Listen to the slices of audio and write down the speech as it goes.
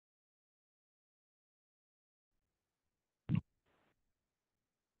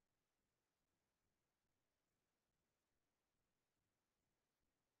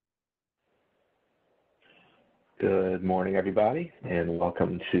Good morning, everybody, and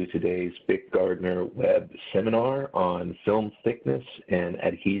welcome to today's Bic Gardner web seminar on film thickness and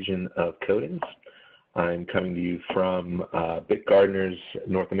adhesion of coatings. I'm coming to you from Bic Gardner's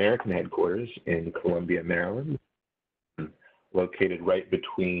North American headquarters in Columbia, Maryland, located right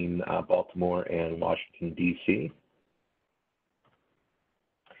between Baltimore and Washington, D.C.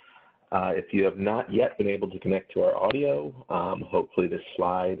 If you have not yet been able to connect to our audio, hopefully this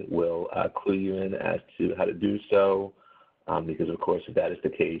slide will clue you in as to how to do so, because of course if that is the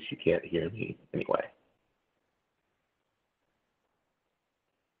case, you can't hear me anyway.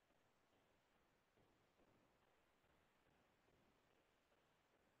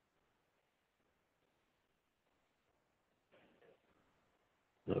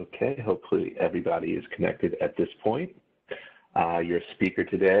 Okay, hopefully everybody is connected at this point. Your speaker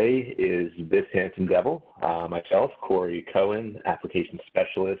today is Biff Hanson-Devil, myself, Corey Cohen, Application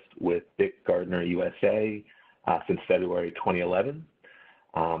Specialist with Bic Gardner USA since February 2011,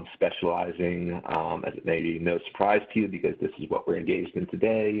 specializing, as it may be no surprise to you because this is what we're engaged in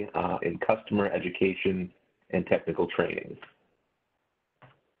today, in customer education and technical training.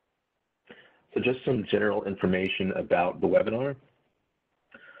 So just some general information about the webinar.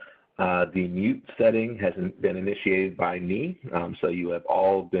 The mute setting hasn't been initiated by me, so you have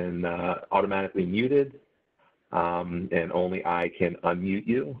all been automatically muted, and only I can unmute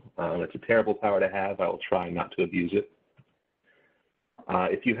you. It's a terrible power to have. I will try not to abuse it.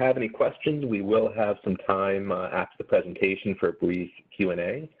 If you have any questions, we will have some time after the presentation for a brief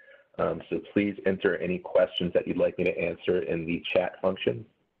Q&A, so please enter any questions that you'd like me to answer in the chat function.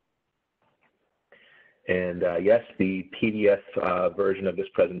 And yes, the PDF version of this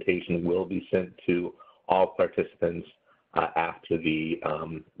presentation will be sent to all participants after the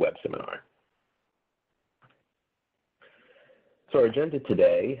web seminar. So our agenda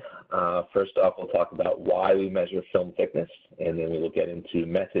today, first off, we'll talk about why we measure film thickness, and then we will get into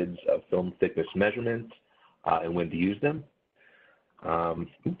methods of film thickness measurement and when to use them.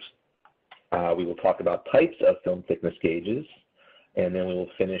 We will talk about types of film thickness gauges, and then we will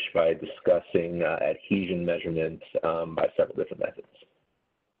finish by discussing adhesion measurement by several different methods.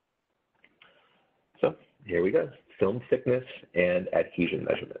 So here we go, film thickness and adhesion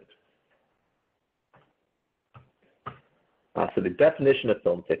measurement. So the definition of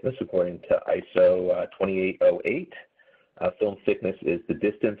film thickness, according to ISO 2808, film thickness is the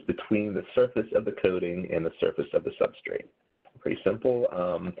distance between the surface of the coating and the surface of the substrate. Pretty simple.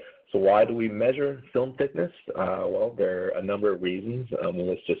 So why do we measure film thickness? Well, there are a number of reasons. We'll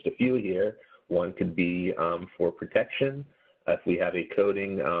list just a few here. One could be for protection. If we have a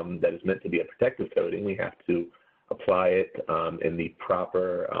coating that is meant to be a protective coating, we have to apply it in the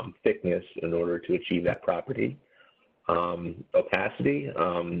proper thickness in order to achieve that property. Opacity.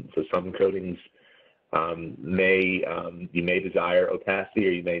 So some coatings you may desire opacity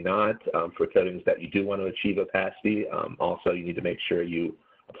or you may not. For coatings that you do want to achieve opacity, also you need to make sure you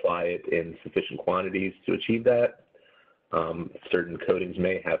apply it in sufficient quantities to achieve that. Certain coatings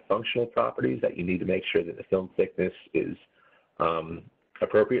may have functional properties that you need to make sure that the film thickness is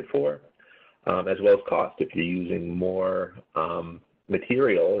appropriate for, as well as cost. If you're using more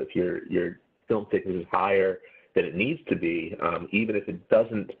material, if your film thickness is higher than it needs to be, even if it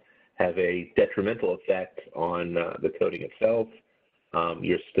doesn't have a detrimental effect on the coating itself,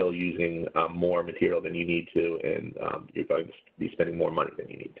 you're still using more material than you need to, and you're going to be spending more money than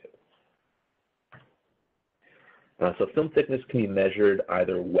you need to. So film thickness can be measured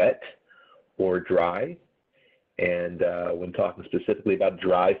either wet or dry, and when talking specifically about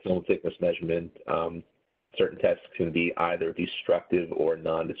dry film thickness measurement, certain tests can be either destructive or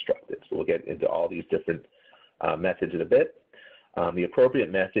non-destructive. So we'll get into all these different methods in a bit. The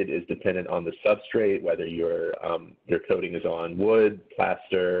appropriate method is dependent on the substrate, whether your coating is on wood,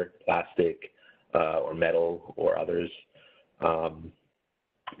 plaster, plastic, or metal, or others.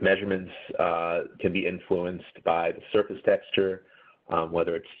 Measurements can be influenced by the surface texture,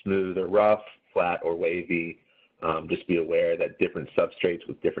 whether it's smooth or rough, flat or wavy. Just be aware that different substrates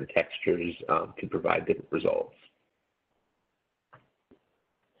with different textures can provide different results.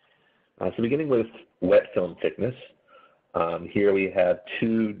 So beginning with wet film thickness, here we have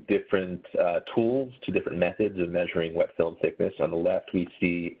two different tools, two different methods of measuring wet film thickness. On the left, we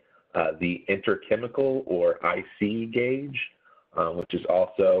see the interchemical or IC gauge, which is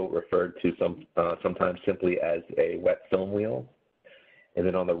also referred to sometimes simply as a wet film wheel. And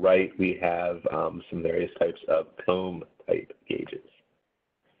then on the right, we have some various types of comb type gauges.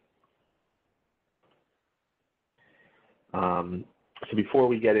 So before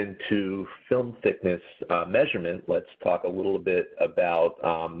we get into film thickness measurement, let's talk a little bit about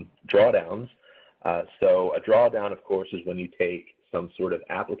drawdowns. So a drawdown, of course, is when you take some sort of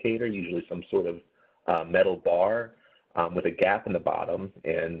applicator, usually some sort of metal bar with a gap in the bottom,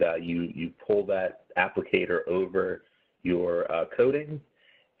 and you pull that applicator over your coating,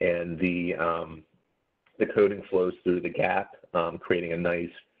 and the coating flows through the gap, creating a nice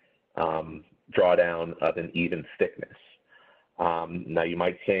drawdown of an even thickness. Now you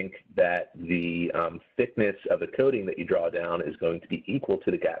might think that the thickness of the coating that you draw down is going to be equal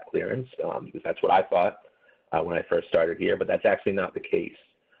to the gap clearance, because that's what I thought when I first started here, but that's actually not the case.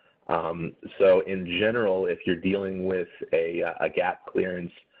 So in general, if you're dealing with a gap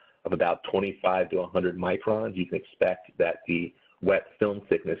clearance of about 25 to 100 microns, you can expect that the wet film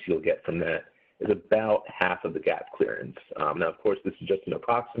thickness you'll get from that is about half of the gap clearance. Now, of course, this is just an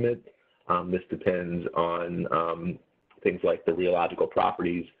approximate. This depends on things like the rheological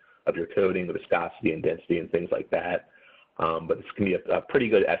properties of your coating, the viscosity and density and things like that. But this can be a pretty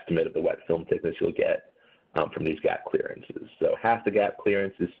good estimate of the wet film thickness you'll get from these gap clearances. So half the gap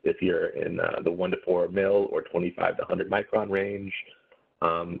clearance is if you're in the 1 to 4 mil or 25 to 100 micron range.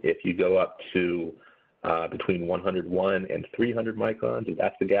 If you go up to between 101 and 300 microns, if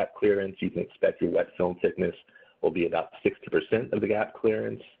that's the gap clearance, you can expect your wet film thickness will be about 60% of the gap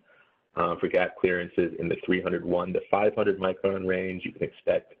clearance. For gap clearances in the 301 to 500 micron range, you can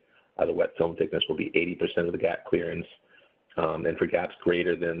expect the wet film thickness will be 80% of the gap clearance. And for gaps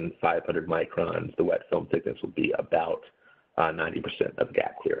greater than 500 microns, the wet film thickness will be about 90% of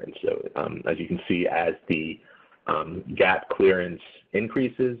gap clearance. So as you can see, as the gap clearance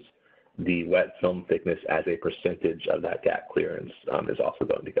increases, the wet film thickness as a percentage of that gap clearance is also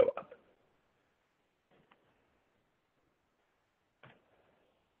going to go up.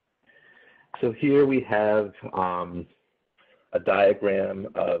 So here we have a diagram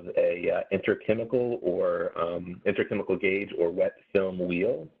of a interchemical or interchemical gauge or wet film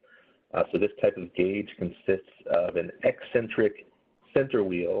wheel. So this type of gauge consists of an eccentric center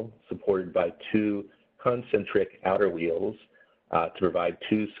wheel supported by 2 concentric outer wheels to provide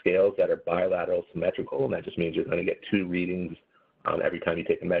 2 scales that are bilateral symmetrical, and that just means you're going to get 2 readings every time you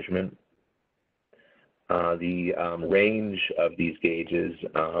take a measurement. The range of these gauges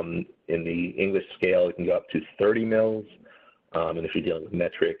in the English scale, it can go up to 30 mils, and if you're dealing with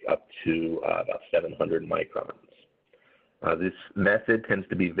metric, up to about 700 microns. This method tends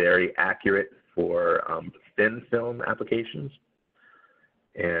to be very accurate for thin film applications,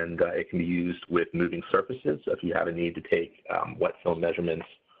 and it can be used with moving surfaces. So if you have a need to take wet film measurements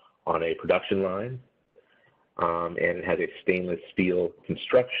on a production line, and it has a stainless steel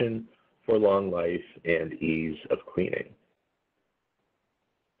construction for long life and ease of cleaning.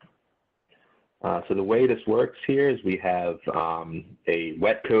 So the way this works here is we have a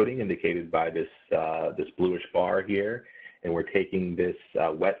wet coating indicated by this, this bluish bar here, and we're taking this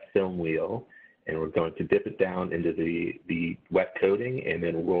wet film wheel and we're going to dip it down into the wet coating and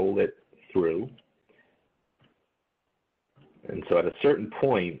then roll it through. And so at a certain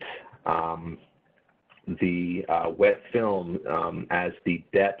point, the wet film, as the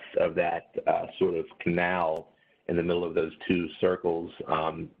depth of that sort of canal in the middle of those 2 circles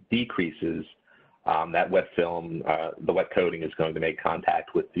decreases, that wet film, the wet coating is going to make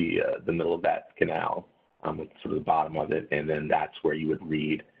contact with the middle of that canal, with sort of the bottom of it, and then that's where you would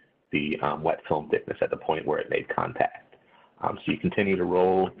read the wet film thickness at the point where it made contact. So you continue to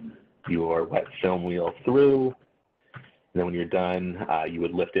roll your wet film wheel through. And then when you're done, you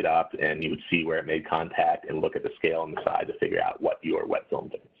would lift it up and you would see where it made contact and look at the scale on the side to figure out what your wet film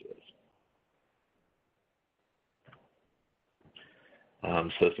thickness is.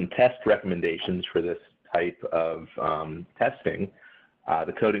 So some test recommendations for this type of testing.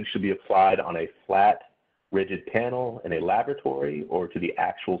 The coating should be applied on a flat, rigid panel in a laboratory or to the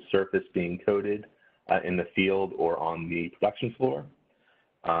actual surface being coated in the field or on the production floor.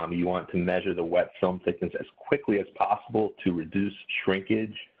 You want to measure the wet film thickness as quickly as possible to reduce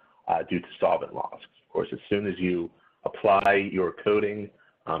shrinkage due to solvent loss. Of course, as soon as you apply your coating,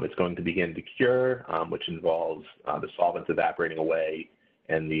 it's going to begin to cure, which involves the solvents evaporating away,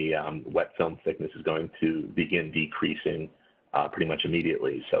 and the wet film thickness is going to begin decreasing pretty much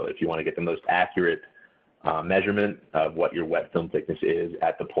immediately. So if you want to get the most accurate measurement of what your wet film thickness is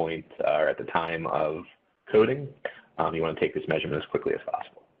at the point or at the time of coating, you want to take this measurement as quickly as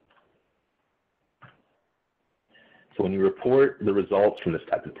possible. So when you report the results from this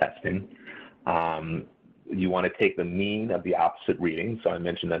type of testing, you want to take the mean of the opposite readings. So I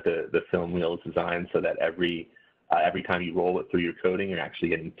mentioned that the film wheel is designed so that every time you roll it through your coating, you're actually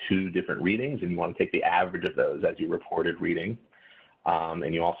getting 2 different readings, and you want to take the average of those as your reported reading.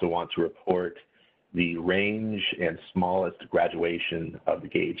 And you also want to report the range and smallest graduation of the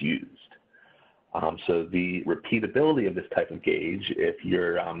gauge used. So the repeatability of this type of gauge, if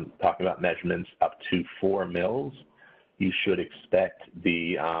you're talking about measurements up to 4 mils, you should expect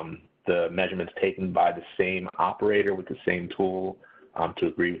the measurements taken by the same operator with the same tool to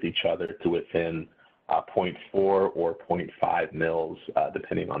agree with each other to within 0.4 or 0.5 mils,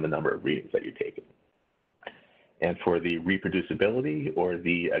 depending on the number of readings that you're taking. And for the reproducibility or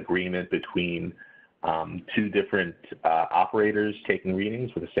the agreement between 2 different operators taking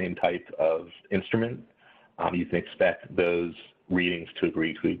readings with the same type of instrument, you can expect those readings to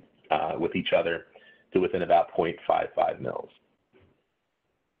agree with each other to within about 0.55 mils.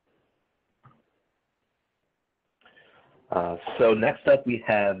 So next up, we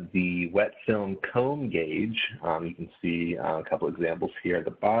have the wet film comb gauge. You can see a couple examples here at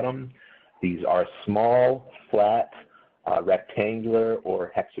the bottom. These are small, flat, rectangular,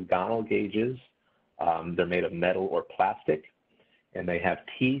 or hexagonal gauges. They're made of metal or plastic, and they have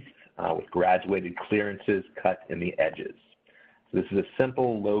teeth with graduated clearances cut in the edges. So this is a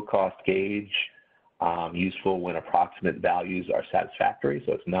simple, low-cost gauge, useful when approximate values are satisfactory.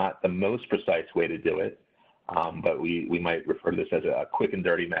 So it's not the most precise way to do it, but we might refer to this as a quick and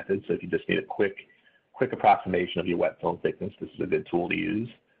dirty method. So if you just need a quick approximation of your wet film thickness, this is a good tool to use.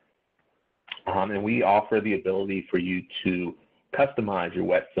 And we offer the ability for you to customize your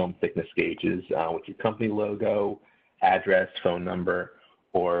wet film thickness gauges with your company logo, address, phone number,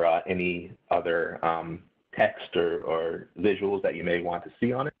 or any other text or visuals that you may want to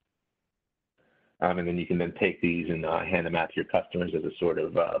see on it. And then you can then take these and hand them out to your customers as a sort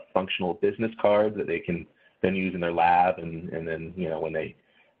of functional business card that they can then use in their lab. And then, you know, when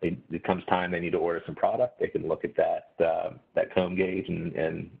it comes time they need to order some product, they can look at that comb gauge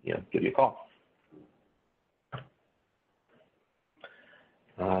and you know, give you a call.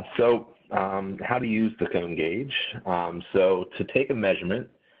 How to use the comb gauge. So to take a measurement,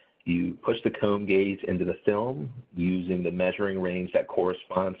 you push the comb gauge into the film using the measuring range that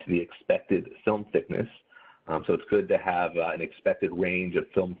corresponds to the expected film thickness. So it's good to have an expected range of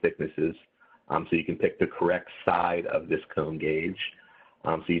film thicknesses so you can pick the correct side of this comb gauge.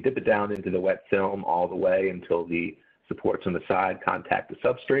 So you dip it down into the wet film all the way until the supports on the side contact the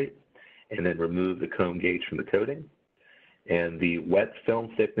substrate, and then remove the comb gauge from the coating. And the wet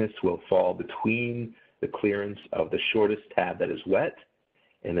film thickness will fall between the clearance of the shortest tab that is wet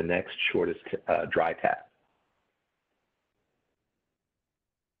and the next shortest dry tab.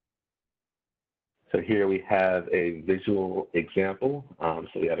 So here we have a visual example.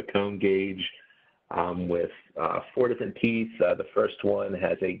 So we have a comb gauge with 4 different teeth. The first one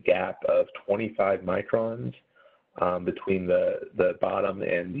has a gap of 25 microns between the bottom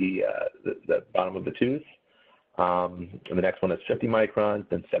and the bottom of the tooth. And the next one is 50 microns,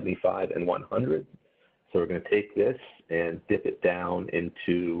 then 75 and 100. So we're going to take this and dip it down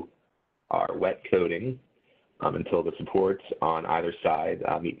into our wet coating until the supports on either side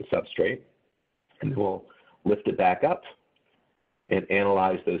meet the substrate. And we'll lift it back up and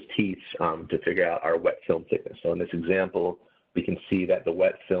analyze those teeth to figure out our wet film thickness. So in this example, we can see that the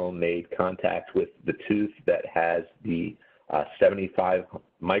wet film made contact with the tooth that has the 75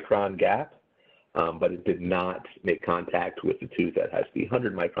 micron gap, but it did not make contact with the tooth that has the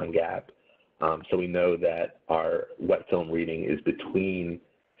 100 micron gap. So we know that our wet film reading is between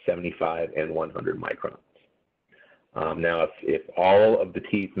 75 and 100 microns. Now, if all of the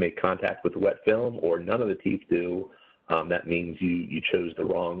teeth make contact with the wet film or none of the teeth do, that means you chose the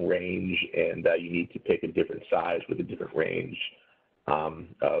wrong range and you need to pick a different size with a different range of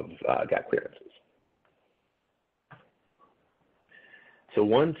gap clearances. So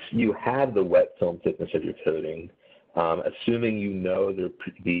once you have the wet film thickness of your coating, assuming you know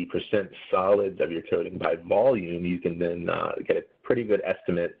the percent solids of your coating by volume, you can then get a pretty good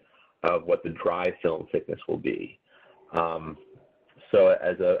estimate of what the dry film thickness will be. So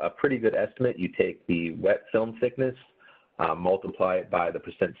as a pretty good estimate, you take the wet film thickness, multiply it by the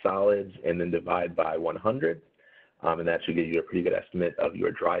percent solids, and then divide by 100. And that should give you a pretty good estimate of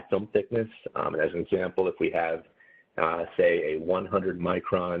your dry film thickness. As an example, if we have, say, a 100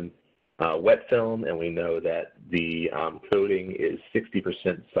 micron wet film, and we know that the coating is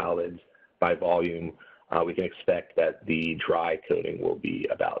 60% solids by volume, we can expect that the dry coating will be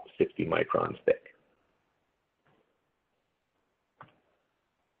about 60 microns thick.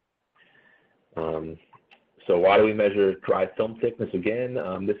 So why do we measure dry film thickness again?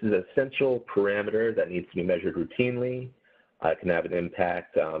 This is an essential parameter that needs to be measured routinely. It can have an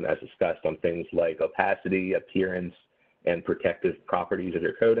impact, as discussed, on things like opacity, appearance, and protective properties of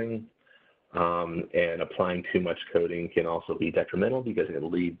your coating. And applying too much coating can also be detrimental because it can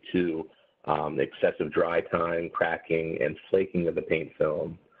lead to excessive dry time, cracking, and flaking of the paint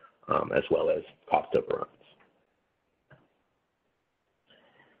film. as well as cost overruns.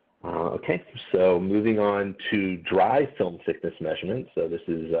 Okay, so moving on to dry film thickness measurement. So this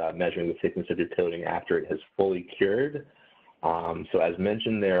is measuring the thickness of your coating after it has fully cured. So as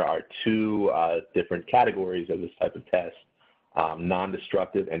mentioned, there are two different categories of this type of test,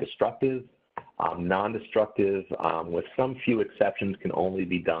 non-destructive and destructive. Non-destructive, with some few exceptions, can only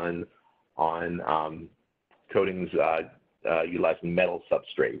be done on coatings utilizing metal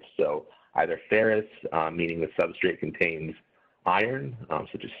substrates. So either ferrous, meaning the substrate contains iron,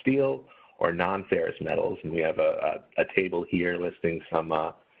 such as steel, or non-ferrous metals. And we have a table here listing some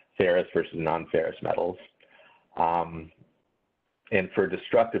ferrous versus non-ferrous metals. And for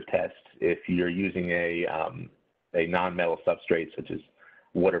destructive tests, if you're using a non-metal substrate such as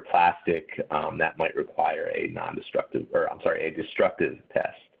wood or plastic, that might require a non-destructive, or I'm sorry, a destructive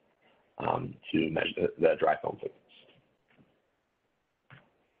test to measure the dry film thickness.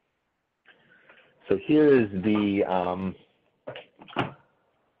 So here is the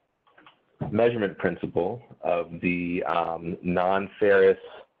measurement principle of the non-ferrous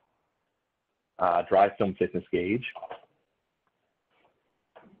dry film thickness gauge.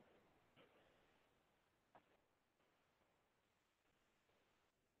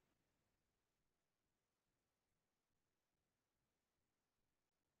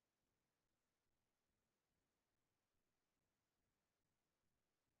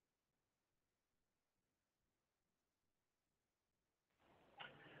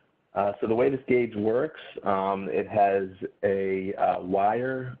 So the way this gauge works, it has a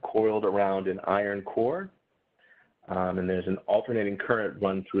wire coiled around an iron core, and there's an alternating current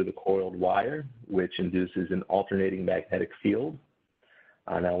run through the coiled wire, which induces an alternating magnetic field.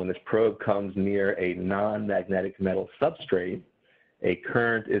 Now, when this probe comes near a non-magnetic metal substrate, a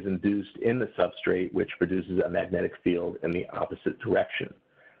current is induced in the substrate, which produces a magnetic field in the opposite direction.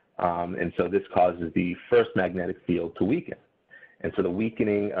 And so this causes the first magnetic field to weaken. And so the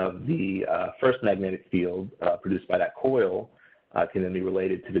weakening of the first magnetic field produced by that coil can then be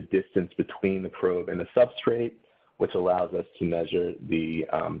related to the distance between the probe and the substrate, which allows us to measure the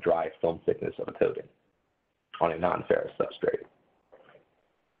dry film thickness of a coating on a non-ferrous substrate.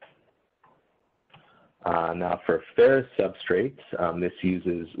 Now for ferrous substrates, this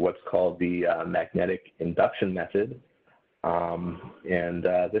uses what's called the magnetic induction method.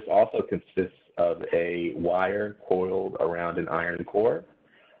 This also consists of a wire coiled around an iron core.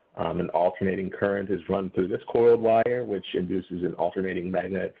 An alternating current is run through this coiled wire, which induces an alternating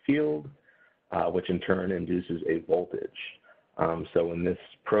magnetic field, which in turn induces a voltage. So when this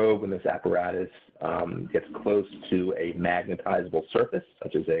probe, when this apparatus gets close to a magnetizable surface,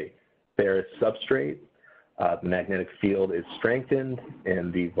 such as a ferrous substrate, the magnetic field is strengthened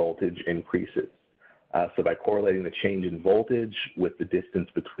and the voltage increases. So by correlating the change in voltage with the distance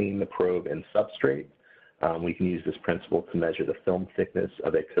between the probe and substrate, we can use this principle to measure the film thickness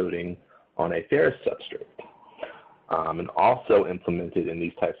of a coating on a ferrous substrate. And also implemented in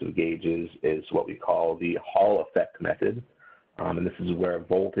these types of gauges is what we call the Hall effect method. And this is where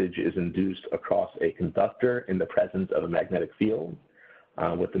voltage is induced across a conductor in the presence of a magnetic field,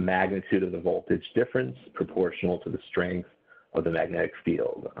 with the magnitude of the voltage difference proportional to the strength of the magnetic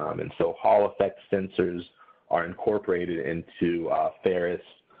field. And so Hall effect sensors are incorporated into ferrous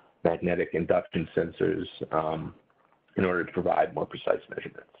magnetic induction sensors in order to provide more precise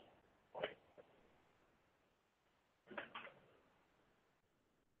measurements.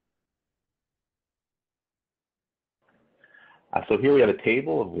 So here we have a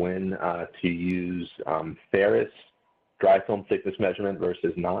table of when to use ferrous dry film thickness measurement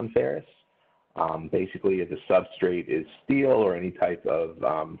versus non-ferrous. Basically, if the substrate is steel or any type of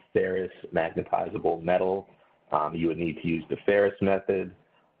ferrous magnetizable metal, you would need to use the ferrous method,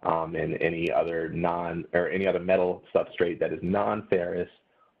 and any other metal substrate that is non-ferrous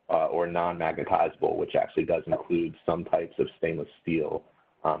or non-magnetizable, which actually does include some types of stainless steel,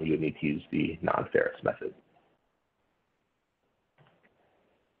 you would need to use the non-ferrous method.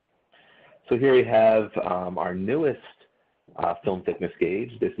 So here we have our newest film thickness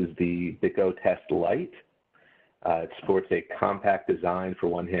gauge. This is the Bico Test Lite. It supports a compact design for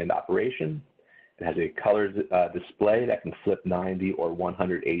one-hand operation. It has a color display that can flip 90 or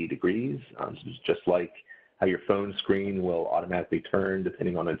 180 degrees. So it's just like how your phone screen will automatically turn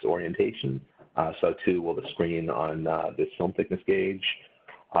depending on its orientation. So too will the screen on this film thickness gauge.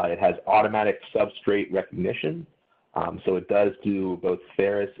 It has automatic substrate recognition. So it does do both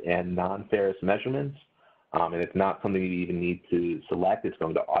ferrous and non-ferrous measurements. And it's not something you even need to select. It's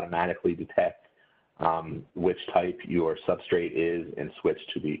going to automatically detect which type your substrate is and switch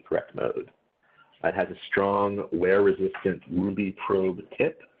to the correct mode. It has a strong wear-resistant ruby probe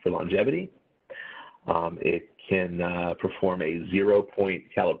tip for longevity. It can perform a 0-point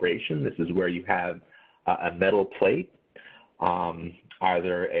calibration. This is where you have a metal plate,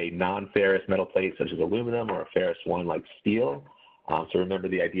 either a non-ferrous metal plate such as aluminum or a ferrous one like steel. So remember,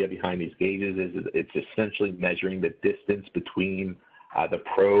 the idea behind these gauges is it's essentially measuring the distance between the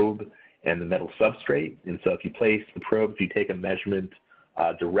probe and the metal substrate. And so if you place the probe, if you take a measurement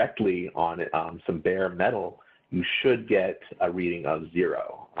directly on some bare metal, you should get a reading of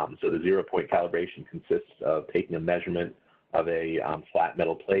 0. So the 0-point calibration consists of taking a measurement of a flat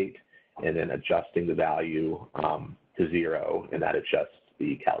metal plate and then adjusting the value to 0, and that adjusts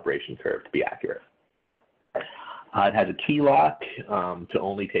the calibration curve to be accurate. It has a key lock to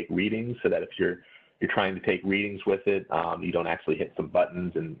only take readings, so that if you're trying to take readings with it, you don't actually hit some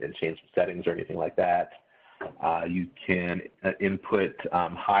buttons and change some settings or anything like that. You can input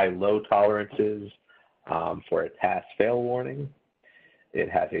high-low tolerances for a task fail warning. It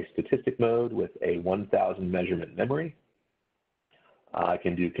has a statistic mode with a 1,000 measurement memory. It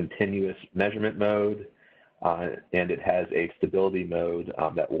can do continuous measurement mode, and it has a stability mode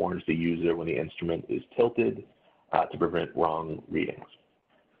that warns the user when the instrument is tilted to prevent wrong readings.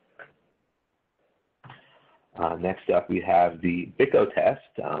 Next up, we have the BICO test.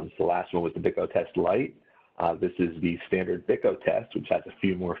 So the last one was the BICO test Lite. This is the standard BICO test, which has a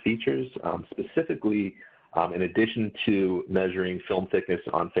few more features. Specifically, in addition to measuring film thickness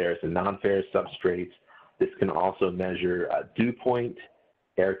on ferrous and non-ferrous substrates, this can also measure dew point,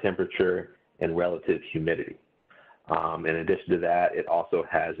 air temperature, and relative humidity. In addition to that, it also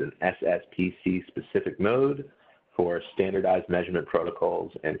has an SSPC specific mode for standardized measurement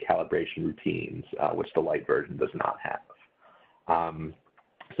protocols and calibration routines, which the Lite version does not have.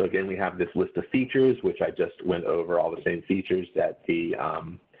 So again, we have this list of features, which I just went over all the same features that the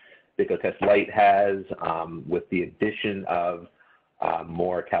BICO test Lite has, with the addition of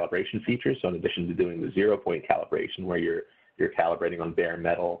more calibration features. So in addition to doing the 0-point calibration, where you're calibrating on bare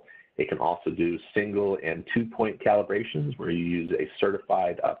metal, it can also do single and 2-point calibrations, where you use a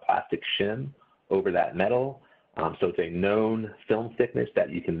certified plastic shim over that metal. So it's a known film thickness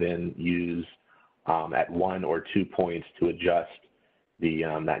that you can then use at 1 or 2 points to adjust the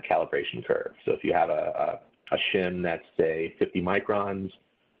that calibration curve. So if you have a shim that's, say, 50 microns,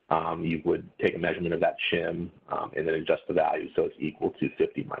 you would take a measurement of that shim and then adjust the value so it's equal to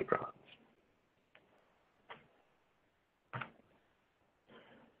 50 microns.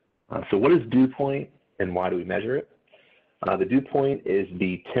 So what is dew point and why do we measure it? The dew point is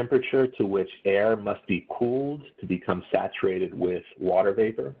the temperature to which air must be cooled to become saturated with water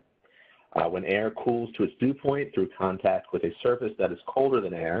vapor. When air cools to its dew point through contact with a surface that is colder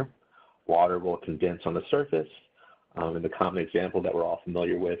than air, water will condense on the surface. And the common example that we're all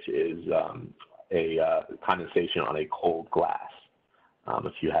familiar with is a condensation on a cold glass.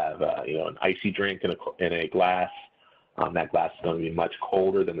 If you have an icy drink in a glass, that glass is going to be much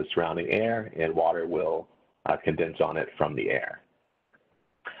colder than the surrounding air, and water will condense on it from the air.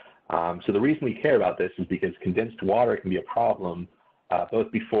 So the reason we care about this is because condensed water can be a problem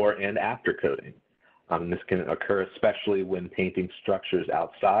both before and after coating. This can occur especially when painting structures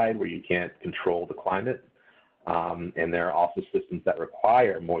outside where you can't control the climate. And there are also systems that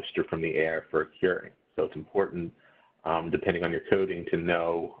require moisture from the air for curing. So it's important, depending on your coating, to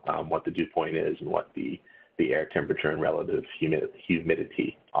know what the dew point is and what the air temperature and relative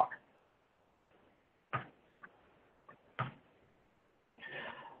humidity are.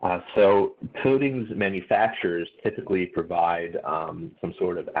 So coatings manufacturers typically provide some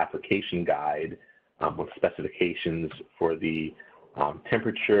sort of application guide with specifications for the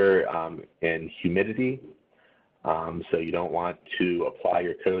temperature and humidity. So you don't want to apply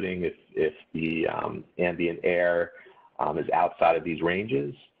your coating if the ambient air is outside of these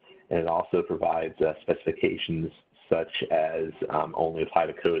ranges. And it also provides specifications such as only apply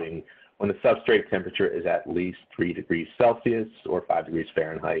the coating when the substrate temperature is at least 3 degrees Celsius or 5 degrees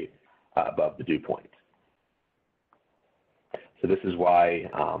Fahrenheit above the dew point. So this is why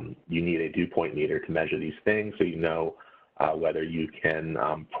you need a dew point meter to measure these things so you know whether you can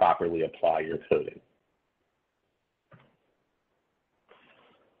properly apply your coating.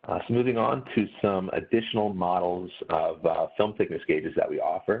 So moving on to some additional models of film thickness gauges that we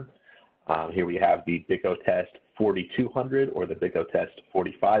offer. Here we have the BICO test 4200 or the BICO test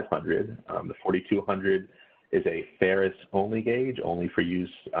 4500. The 4200 is a ferrous only gauge, only for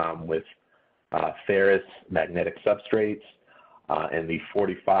use with ferrous magnetic substrates. And the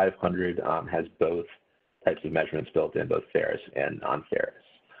 4500 has both types of measurements built in, both ferrous and non-ferrous.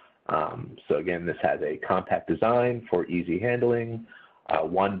 So again, this has a compact design for easy handling.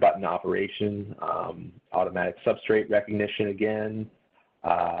 one button operation, automatic substrate recognition again,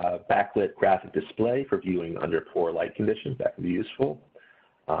 backlit graphic display for viewing under poor light conditions. That can be useful.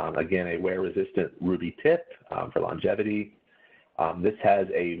 Again, a wear-resistant ruby tip for longevity. This has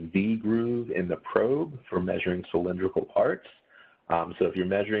a V groove in the probe for measuring cylindrical parts. So if you're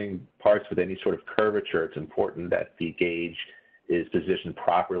measuring parts with any sort of curvature, it's important that the gauge is positioned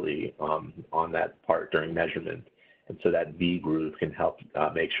properly on that part during measurement. And so that V groove can help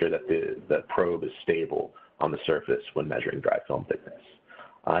make sure that the probe is stable on the surface when measuring dry film thickness.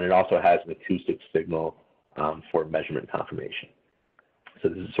 And it also has an acoustic signal for measurement confirmation. So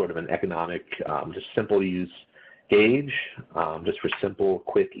this is sort of an economic, just simple use gauge, just for simple,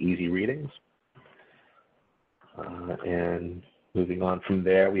 quick, easy readings. And moving on from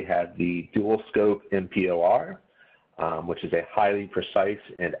there, we have the dual scope MPOR, which is a highly precise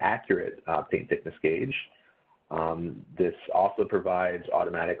and accurate paint thickness gauge. This also provides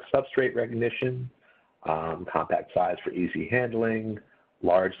automatic substrate recognition, compact size for easy handling,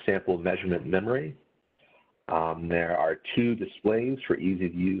 large sample measurement memory. There are two displays for easy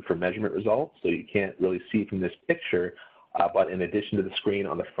view for measurement results, so you can't really see from this picture, but in addition to the screen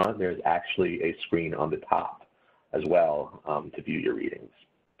on the front, there's actually a screen on the top as well to view your readings.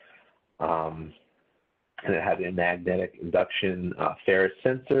 And it has a magnetic induction ferrous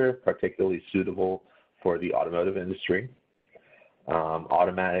sensor, particularly suitable for the automotive industry,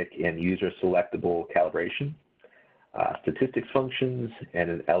 automatic and user selectable calibration, statistics functions, and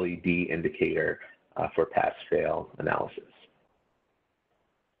an LED indicator for pass-fail analysis.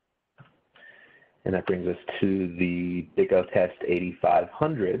 And that brings us to the BICO-Test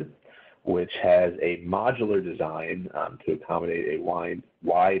 8500, which has a modular design to accommodate a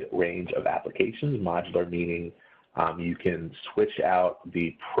wide range of applications. Modular meaning you can switch out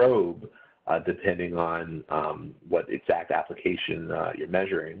the probe depending on what exact application you're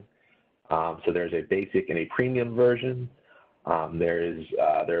measuring. So there's a basic and a premium version. There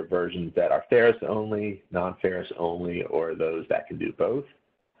are versions that are ferrous only, non-ferrous only, or those that can do both.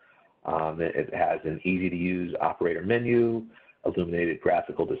 It has an easy-to-use operator menu, illuminated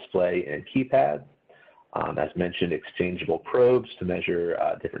graphical display, and keypad. As mentioned, exchangeable probes to measure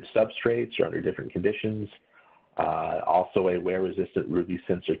different substrates or under different conditions. Also a wear-resistant ruby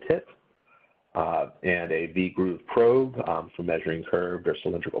sensor tip, and a V-groove probe for measuring curved or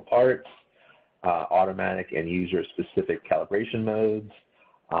cylindrical parts. Automatic and user-specific calibration modes.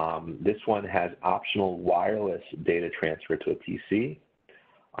 This one has optional wireless data transfer to a PC.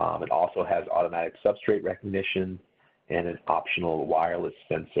 It also has automatic substrate recognition and an optional wireless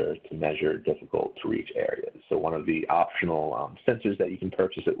sensor to measure difficult-to-reach areas. So one of the optional sensors that you can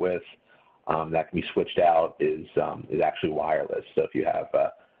purchase it with that can be switched out is actually wireless. So if you have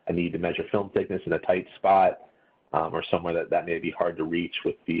a need to measure film thickness in a tight spot, or somewhere that may be hard to reach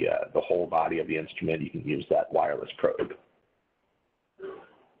with the whole body of the instrument, you can use that wireless probe.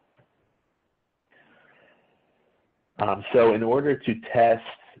 So in order to test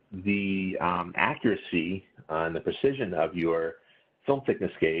the accuracy and the precision of your film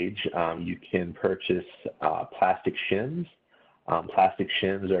thickness gauge, you can purchase plastic shims. Plastic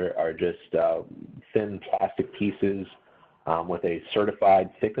shims are just thin plastic pieces with a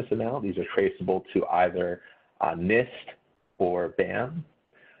certified thickness amount. These are traceable to either NIST or BAM.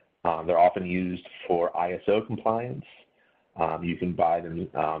 They're often used for ISO compliance. You can buy them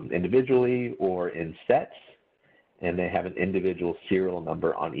individually or in sets, and they have an individual serial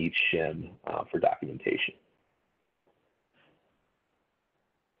number on each shim for documentation.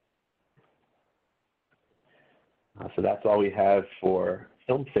 So that's all we have for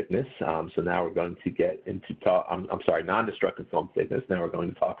film thickness. So now we're going to get into non-destructive film thickness. Now we're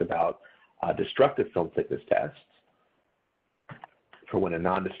going to talk about destructive film thickness tests for when a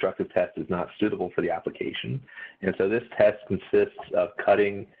non-destructive test is not suitable for the application. And so this test consists of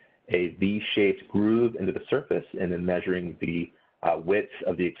cutting a V-shaped groove into the surface and then measuring the width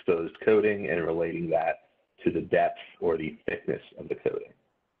of the exposed coating and relating that to the depth or the thickness of the coating.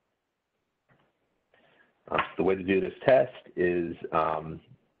 The way to do this test is,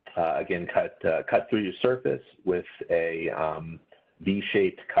 again, cut through your surface with a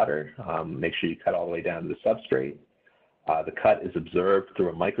V-shaped cutter. Make sure you cut all the way down to the substrate. The cut is observed through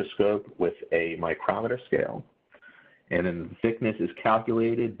a microscope with a micrometer scale. And then the thickness is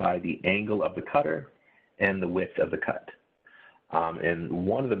calculated by the angle of the cutter and the width of the cut. And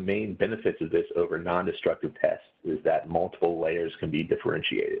one of the main benefits of this over non-destructive tests is that multiple layers can be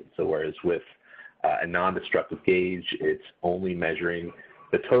differentiated. So whereas with a non-destructive gauge, it's only measuring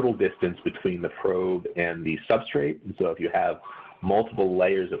the total distance between the probe and the substrate. And so if you have multiple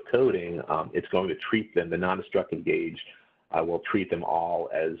layers of coating, it's going to treat them, the non-destructive gauge, will treat them all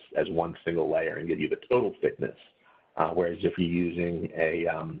as one single layer and give you the total thickness. Whereas if you're using a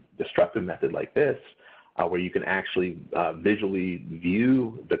destructive method like this, where you can actually visually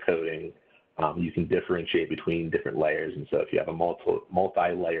view the coating, you can differentiate between different layers. And so if you have a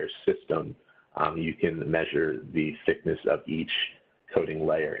multi-layer system, you can measure the thickness of each coating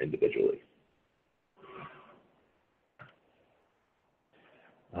layer individually.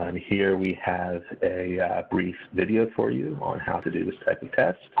 And here we have a brief video for you on how to do this type of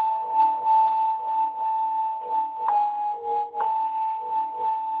test.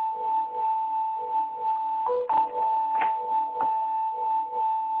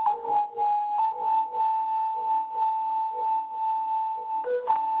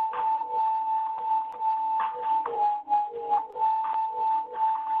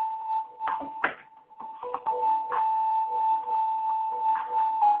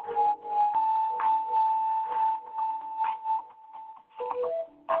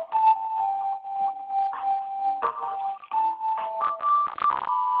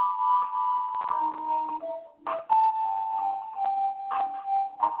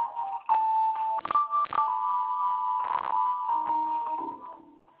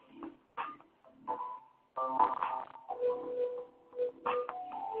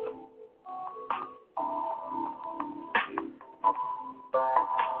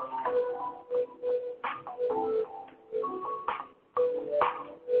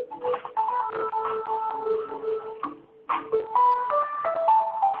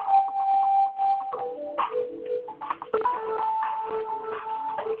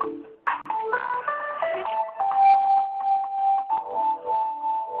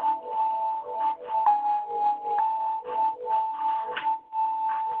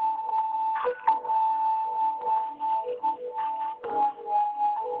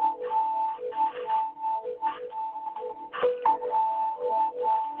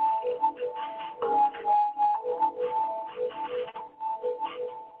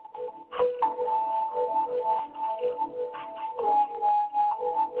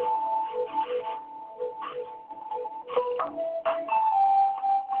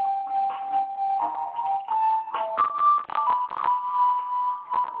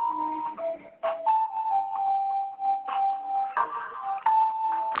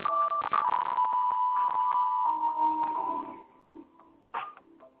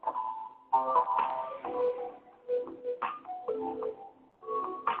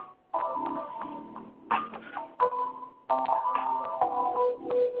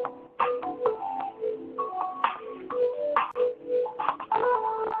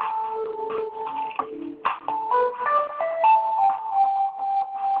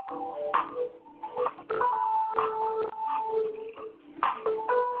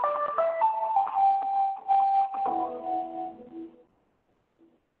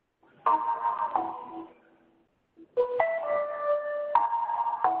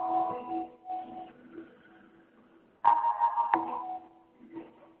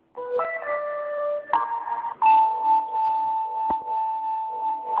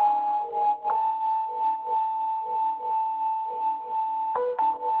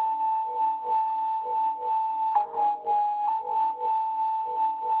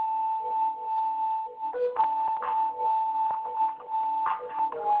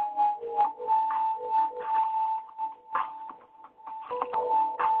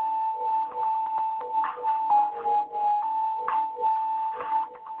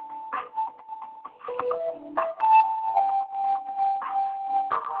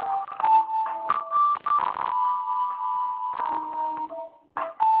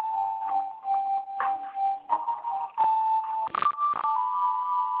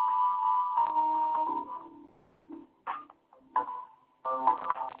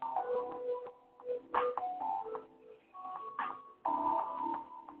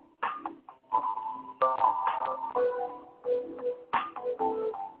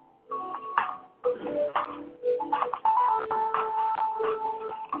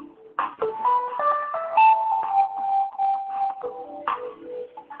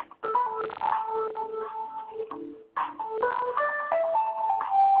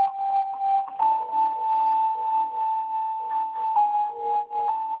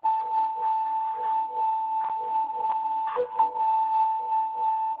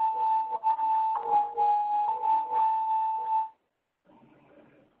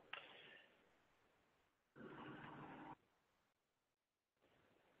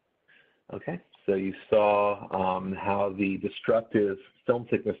 Okay, so you saw how the destructive film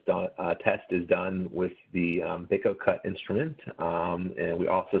thickness test is done with the BICO cut instrument, and we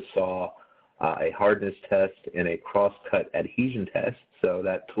also saw a hardness test, and a cross-cut adhesion test. So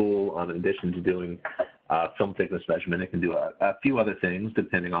that tool, in addition to doing film thickness measurement, it can do a few other things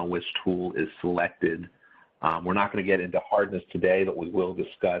depending on which tool is selected. We're not going to get into hardness today, but we will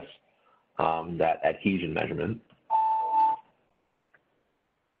discuss that adhesion measurement.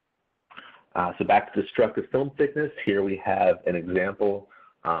 So back to destructive film thickness, here we have an example.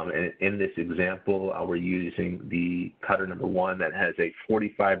 And in this example, we're using the cutter number 1 that has a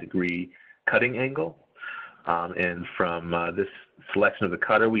 45-degree cutting angle. And from this selection of the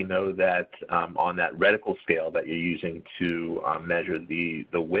cutter, we know that on that reticle scale that you're using to measure the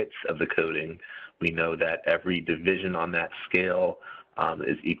width of the coating, we know that every division on that scale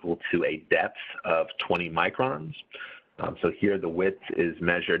is equal to a depth of 20 microns. So here the width is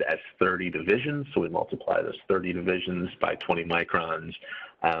measured as 30 divisions, so we multiply those 30 divisions by 20 microns,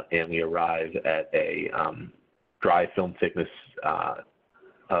 and we arrive at a dry film thickness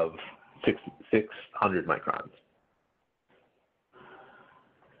of 600 microns.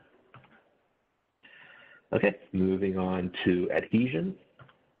 Okay, moving on to adhesion.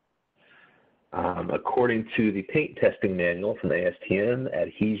 According to the paint testing manual from ASTM,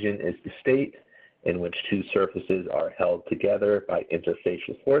 adhesion is the state in which two surfaces are held together by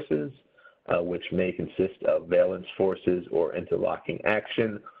interfacial forces, which may consist of valence forces or interlocking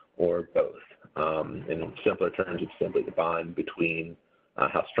action, or both. In simpler terms, it's simply the bond between,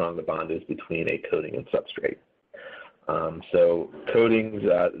 how strong the bond is between a coating and substrate. So coatings,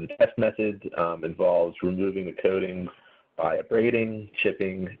 the test method involves removing the coatings by abrading,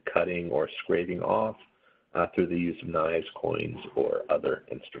 chipping, cutting, or scraping off through the use of knives, coins, or other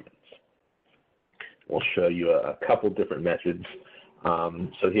instruments. We'll show you a couple different methods.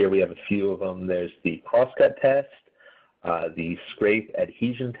 So here we have a few of them. There's the crosscut test, the scrape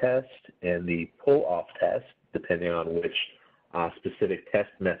adhesion test, and the pull-off test, depending on which specific test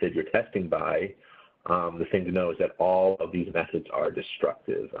method you're testing by. The thing to know is that all of these methods are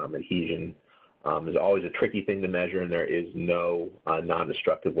destructive. Adhesion is always a tricky thing to measure, and there is no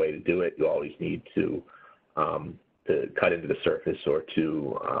non-destructive way to do it. You always need to cut into the surface or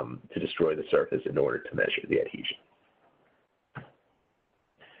to destroy the surface in order to measure the adhesion.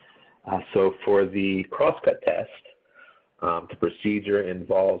 So for the crosscut test, the procedure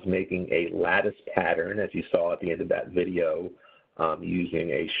involves making a lattice pattern, as you saw at the end of that video, using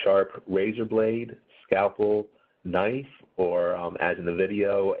a sharp razor blade, scalpel, knife, or as in the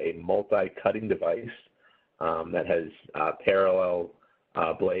video, a multi-cutting device that has parallel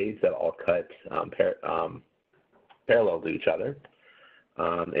blades that all cut parallel to each other.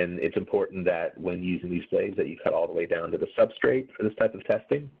 And it's important that when using these blades that you cut all the way down to the substrate for this type of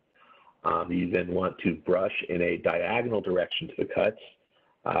testing. You then want to brush in a diagonal direction to the cuts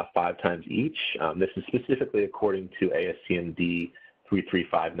 5 times each. This is specifically according to ASTM D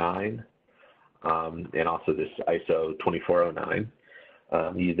 3359 and also this ISO 2409.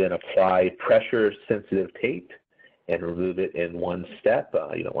 You then apply pressure-sensitive tape and remove it in one step.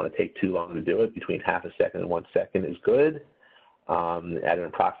 You don't want to take too long to do it. Between half a second and 1 second is good at an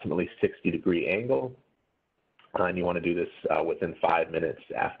approximately 60-degree angle. And you want to do this within 5 minutes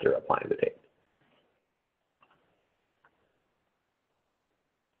after applying the tape.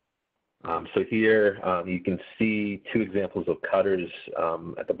 So here you can see 2 examples of cutters.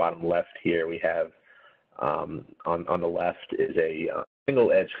 At the bottom left here we have, on the left is a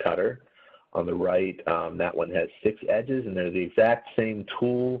single edge cutter. On the right, that one has 6 edges, and they're the exact same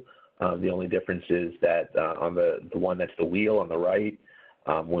tool. The only difference is that on the one that's the wheel on the right,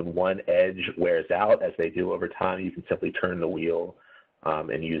 when one edge wears out, as they do over time, you can simply turn the wheel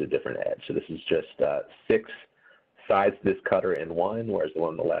and use a different edge. So this is just 6 sides to this cutter in one, whereas the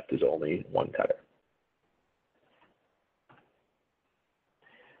one on the left is only 1 cutter.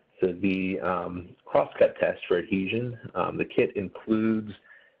 So the crosscut test for adhesion, the kit includes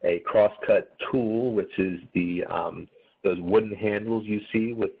a crosscut tool, which is the those wooden handles you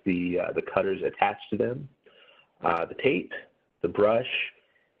see with the cutters attached to them, the tape, the brush,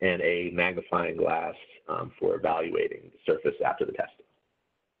 and a magnifying glass for evaluating the surface after the testing.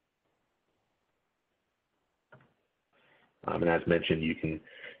 And as mentioned, you can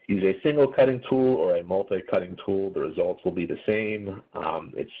use a single cutting tool or a multi-cutting tool. The results will be the same.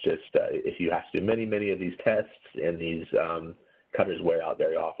 It's just if you have to do many of these tests and these cutters wear out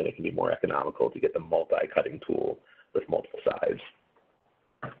very often, it can be more economical to get the multi-cutting tool with multiple sides.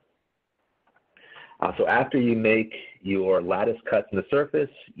 So after you make your lattice cuts in the surface,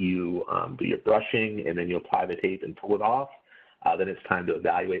 you do your brushing, and then you apply the tape and pull it off. Then it's time to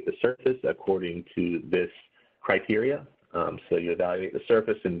evaluate the surface according to this criteria. So you evaluate the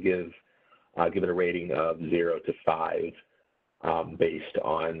surface and give it a rating of 0 to 5 based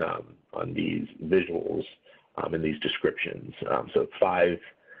on these visuals and these descriptions. So 5,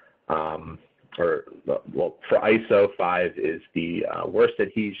 well, for ISO, 5 is the worst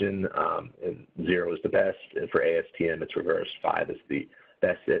adhesion, and 0 is the best. And for ASTM, it's reversed. 5 is the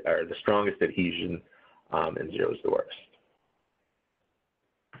best or the strongest adhesion, and 0 is the worst.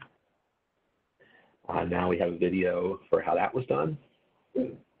 Now we have a video for how that was done.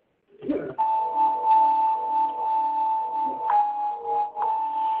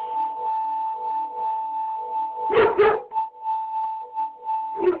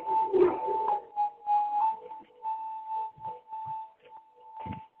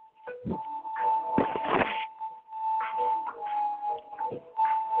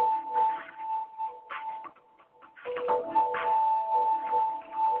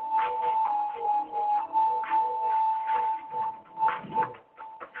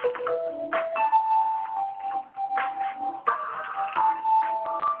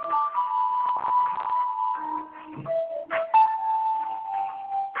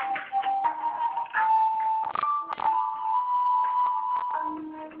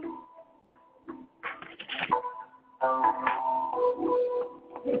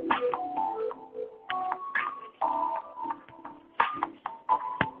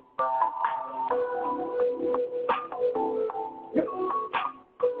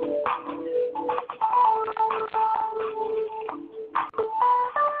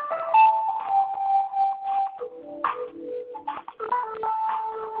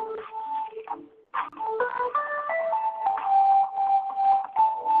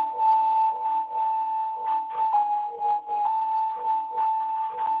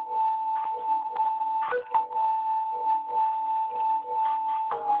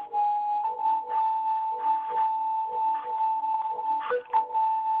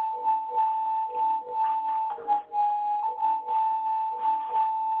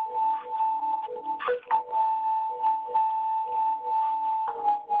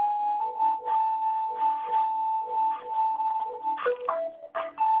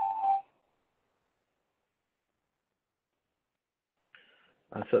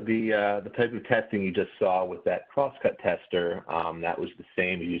 So the type of testing you just saw with that crosscut tester, that was the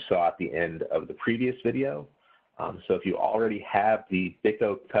same as you saw at the end of the previous video. So if you already have the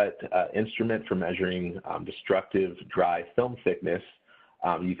BicoCut instrument for measuring destructive dry film thickness,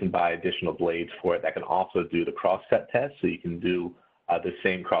 you can buy additional blades for it that can also do the crosscut test. So you can do the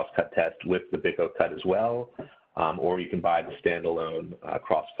same crosscut test with the BicoCut as well, or you can buy the standalone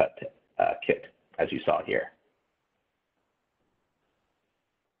crosscut kit as you saw here.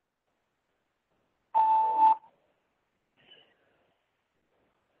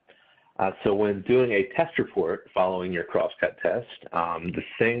 So when doing a test report following your crosscut test, the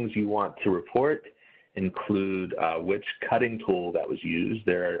things you want to report include which cutting tool that was used.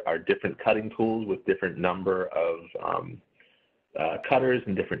 There are different cutting tools with different number of cutters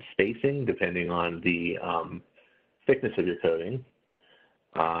and different spacing depending on the thickness of your coating.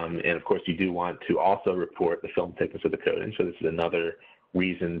 And of course, you do want to also report the film thickness of the coating. So this is another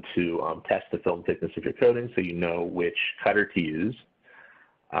reason to test the film thickness of your coating so you know which cutter to use.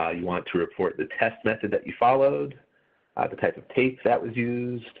 You want to report the test method that you followed, the type of tape that was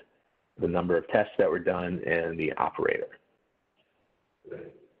used, the number of tests that were done, and the operator.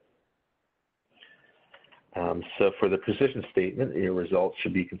 So for the precision statement, your results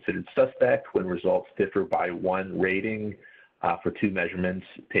should be considered suspect when results differ by 1 rating for 2 measurements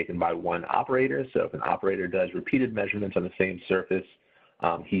taken by 1 operator. So if an operator does repeated measurements on the same surface,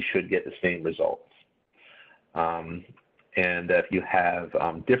 he should get the same results. And if you have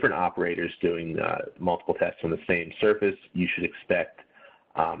different operators doing multiple tests on the same surface, you should expect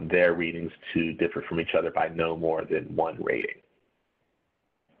their readings to differ from each other by no more than 1 rating.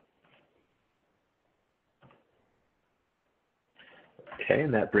 Okay,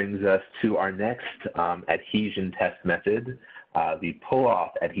 and that brings us to our next adhesion test method, the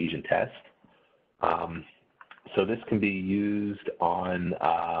pull-off adhesion test. So this can be used on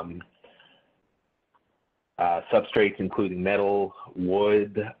substrates including metal,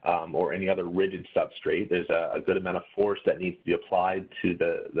 wood, or any other rigid substrate. There's a good amount of force that needs to be applied to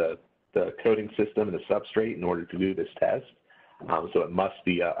the coating system and the substrate in order to do this test. So it must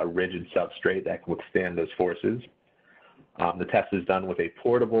be a rigid substrate that can withstand those forces. The test is done with a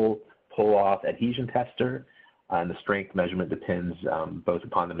portable pull-off adhesion tester, and the strength measurement depends both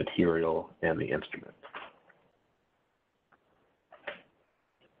upon the material and the instrument.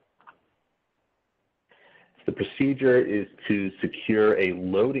 The procedure is to secure a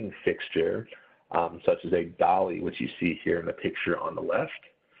loading fixture, such as a dolly, which you see here in the picture on the left.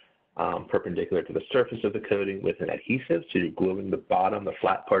 perpendicular to the surface of the coating with an adhesive. So you're gluing the bottom, the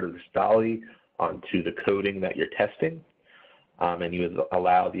flat part of this dolly, onto the coating that you're testing. And you would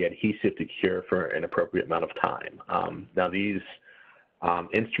allow the adhesive to cure for an appropriate amount of time. Now these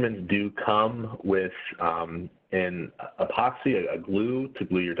instruments do come with an epoxy, a glue to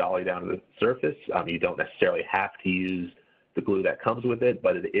glue your dolly down to the surface. You don't necessarily have to use the glue that comes with it,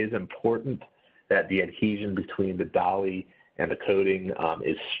 but it is important that the adhesion between the dolly and the coating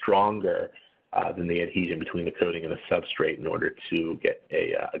is stronger than the adhesion between the coating and the substrate in order to get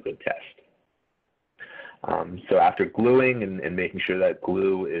a good test. So after gluing and making sure that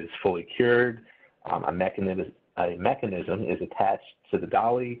glue is fully cured, a mechanism is attached to the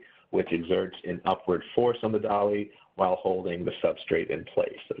dolly, which exerts an upward force on the dolly while holding the substrate in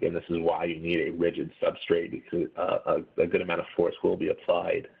place. So again, this is why you need a rigid substrate, because a good amount of force will be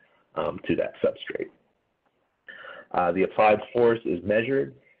applied to that substrate. The applied force is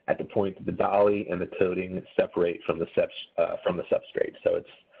measured at the point that the dolly and the coating separate from the substrate. So it's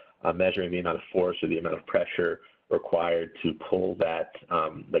measuring the amount of force or the amount of pressure required to pull that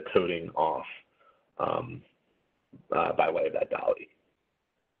the coating off by way of that dolly.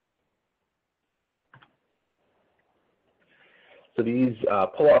 So these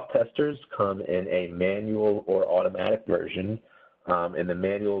pull-off testers come in a manual or automatic version. In the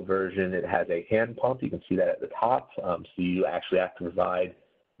manual version, it has a hand pump. You can see that at the top. So you actually have to provide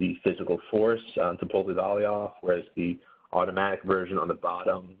the physical force to pull the dolly off, whereas the automatic version on the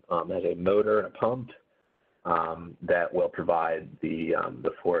bottom has a motor and a pump that will provide the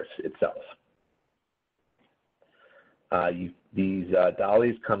force itself. These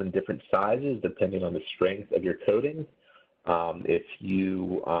dollies come in different sizes depending on the strength of your coating. If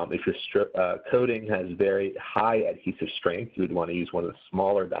your coating has very high adhesive strength, you would want to use one of the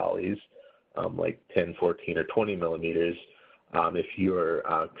smaller dollies, like 10, 14, or 20 millimeters. If your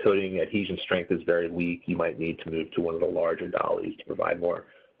coating adhesion strength is very weak, you might need to move to one of the larger dollies to provide more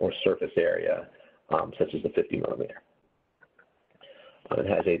surface area, such as the 50 millimeter. It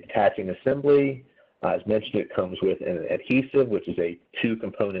has a detaching assembly. As mentioned, it comes with an adhesive, which is a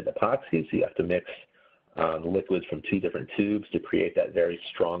two-component epoxy, so you have to mix the liquids from two different tubes to create that very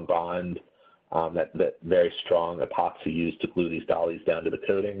strong bond, that very strong epoxy used to glue these dollies down to the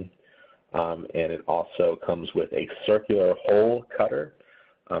coating. And it also comes with a circular hole cutter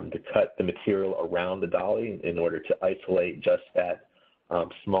to cut the material around the dolly in order to isolate just that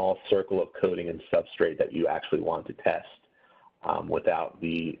small circle of coating and substrate that you actually want to test without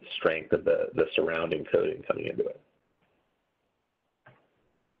the strength of the surrounding coating coming into it.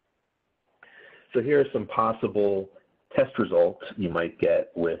 So here are some possible test results you might get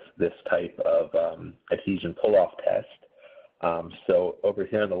with this type of adhesion pull-off test. So over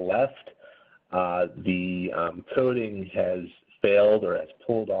here on the left, the coating has failed or has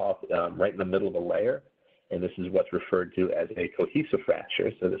pulled off right in the middle of the layer, and this is what's referred to as a cohesive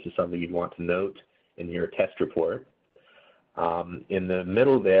fracture. So this is something you'd want to note in your test report. In the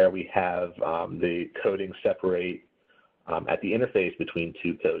middle there, we have the coating separate at the interface between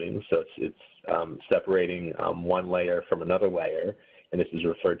two coatings. So it's separating one layer from another layer, and this is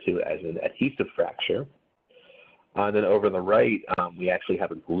referred to as an adhesive fracture. And then over on the right, we actually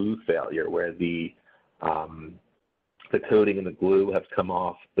have a glue failure where the coating and the glue have come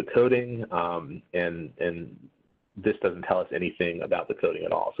off the coating, and this doesn't tell us anything about the coating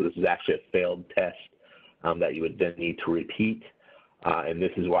at all. So this is actually a failed test that you would then need to repeat. And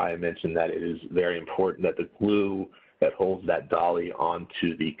this is why I mentioned that it is very important that the glue that holds that dolly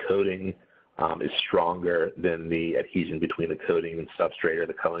onto the coating is stronger than the adhesion between the coating and substrate, or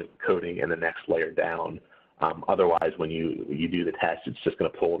the coating and the next layer down. Otherwise, when you do the test, it's just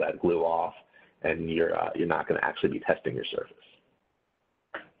going to pull that glue off, and you're not going to actually be testing your surface.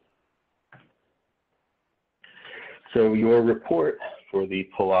 So your report for the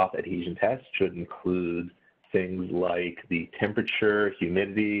pull-off adhesion test should include things like the temperature,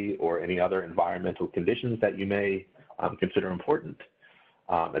 humidity, or any other environmental conditions that you may consider important.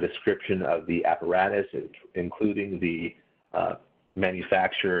 A description of the apparatus, including the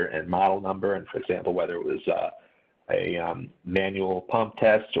manufacturer and model number, and for example, whether it was a manual pump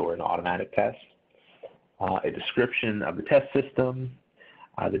test or an automatic test. A description of the test system,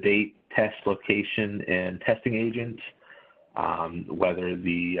 the date, test location, and testing agent, whether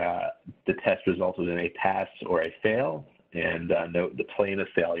the test resulted in a pass or a fail, and note the plane of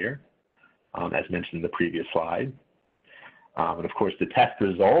failure, as mentioned in the previous slide. And of course, the test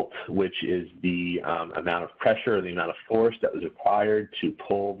result, which is the amount of pressure, the amount of force that was required to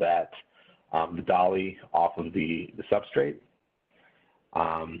pull that the dolly off of the substrate.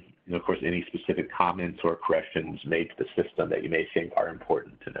 and of course, any specific comments or corrections made to the system that you may think are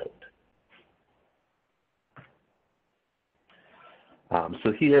important to note.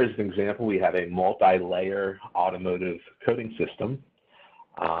 So here is an example. We have a multi-layer automotive coating system.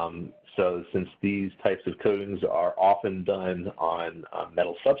 So since these types of coatings are often done on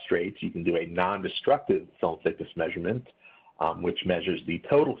metal substrates, you can do a non-destructive film thickness measurement, which measures the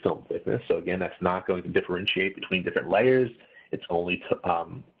total film thickness. So again, that's not going to differentiate between different layers. It's only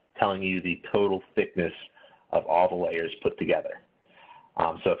telling you the total thickness of all the layers put together.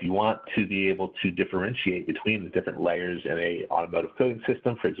 So if you want to be able to differentiate between the different layers in a automotive coating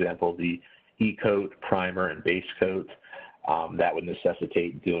system, for example, the E-coat, primer, and base coat, that would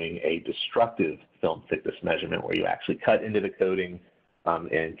necessitate doing a destructive film thickness measurement where you actually cut into the coating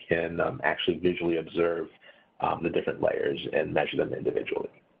and can actually visually observe the different layers and measure them individually.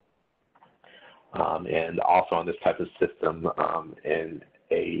 And also on this type of system, and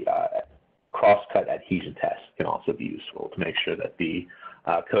a cross-cut adhesion test can also be useful to make sure that the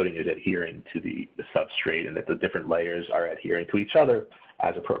coating is adhering to the substrate and that the different layers are adhering to each other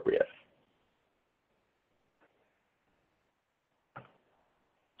as appropriate.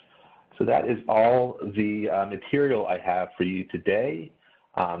 So that is all the material I have for you today.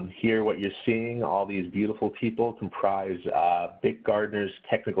 Here what you're seeing, all these beautiful people comprise BIC Gardner's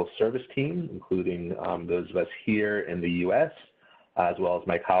technical service team, including those of us here in the US, as well as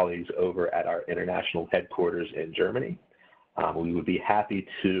my colleagues over at our international headquarters in Germany. We would be happy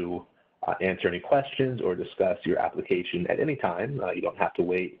to answer any questions or discuss your application at any time. You don't have to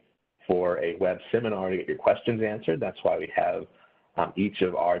wait for a web seminar to get your questions answered. That's why we have each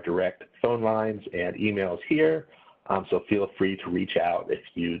of our direct phone lines and emails here. So feel free to reach out if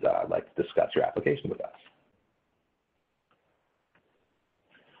you'd like to discuss your application with us.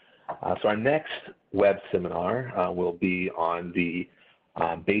 So our next web seminar will be on the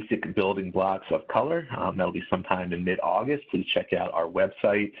basic building blocks of color. That'll be sometime in mid-August. Please check out our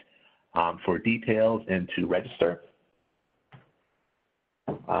website for details and to register.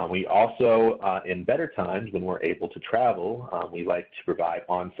 We also, in better times when we're able to travel, we like to provide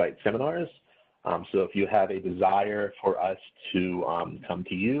on-site seminars. So if you have a desire for us to come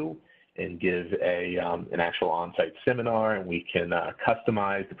to you and give an actual on-site seminar, and we can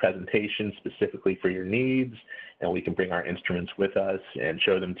customize the presentation specifically for your needs, and we can bring our instruments with us and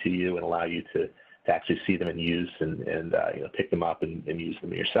show them to you and allow you to actually see them in use and you know, pick them up and use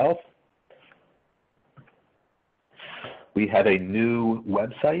them yourself. We have a new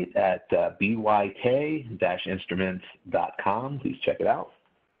website at byk-instruments.com. Please check it out.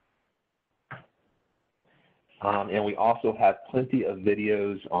 And we also have plenty of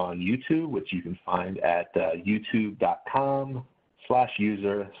videos on YouTube, which you can find at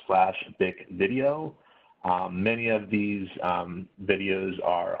youtube.com/user/BICvideo. Many of these videos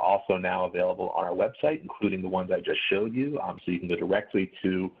are also now available on our website, including the ones I just showed you. So you can go directly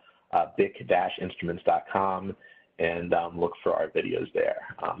to byk-instruments.com and look for our videos there.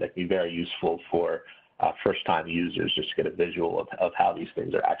 That can be very useful for first-time users just to get a visual of how these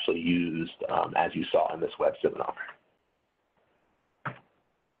things are actually used, as you saw in this web seminar.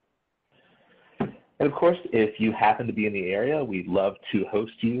 And of course, if you happen to be in the area, we'd love to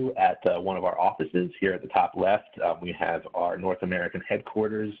host you at one of our offices. Here at the top left, we have our North American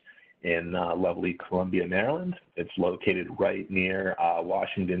headquarters in lovely Columbia, Maryland. It's located right near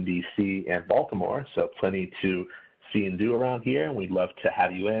Washington, D.C. and Baltimore, so plenty to see and do around here, and we'd love to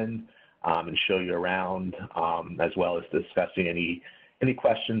have you in and show you around, as well as discussing any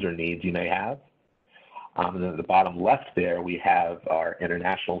questions or needs you may have. And then at the bottom left there, we have our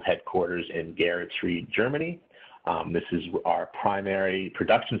international headquarters in Geretsried, Germany. This is our primary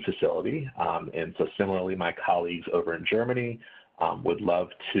production facility, and so similarly, my colleagues over in Germany would love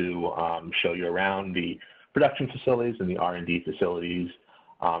to show you around the production facilities and the R&D facilities,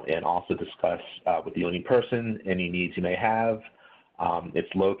 and also discuss with you in person any needs you may have. It's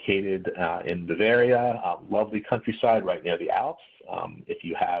located in Bavaria, lovely countryside right near the Alps. If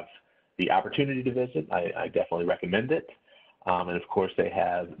you have the opportunity to visit, I definitely recommend it. And of course, they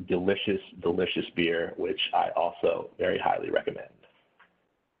have delicious, delicious beer, which I also very highly recommend.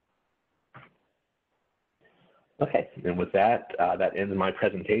 Okay, and with that, that ends my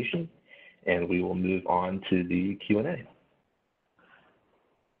presentation, and we will move on to the Q&A.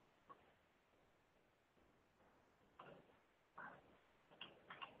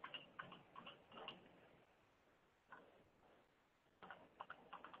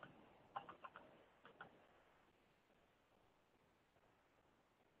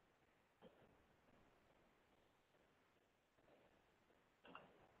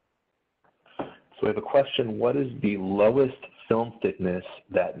 So we have a question: what is the lowest film thickness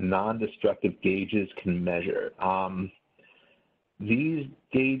that non-destructive gauges can measure. These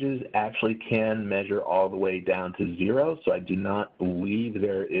gauges actually can measure all the way down to 0, so I do not believe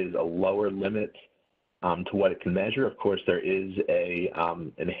there is a lower limit to what it can measure. Of course, there is a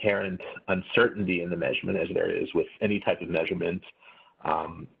inherent uncertainty in the measurement, as there is with any type of measurement.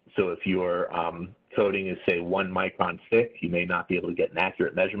 So if your coating is, say, 1 micron thick, you may not be able to get an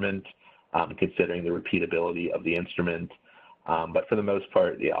accurate measurement considering the repeatability of the instrument. But for the most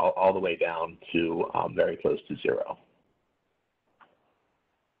part, yeah, all the way down to very close to 0.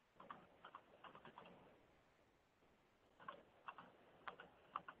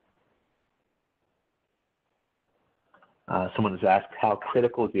 Someone has asked, how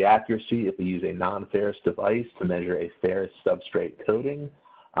critical is the accuracy if we use a non-ferrous device to measure a ferrous substrate coating?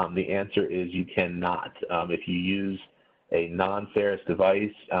 The answer is you cannot. If you use a non-ferrous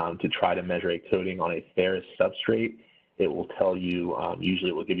device to try to measure a coating on a ferrous substrate, it will tell you, usually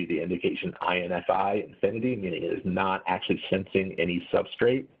it will give you the indication INFI, infinity, meaning it is not actually sensing any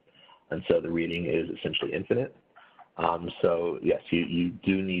substrate, and so the reading is essentially infinite. So yes, you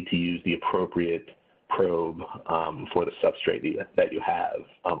do need to use the appropriate probe for the substrate that you have.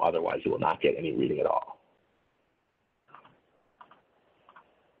 Otherwise, you will not get any reading at all.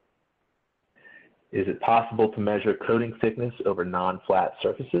 Is it possible to measure coating thickness over non-flat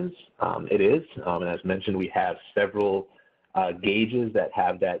surfaces? It is, and as mentioned, we have several gauges that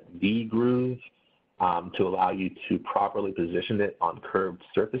have that V groove to allow you to properly position it on curved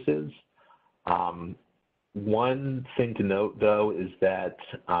surfaces. One thing to note, though, is that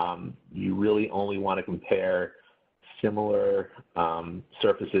you really only want to compare similar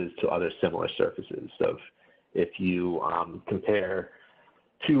surfaces to other similar surfaces. So if you compare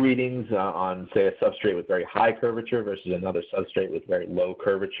 2 readings on, say, a substrate with very high curvature versus another substrate with very low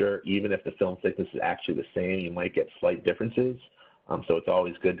curvature, even if the film thickness is actually the same, you might get slight differences. So it's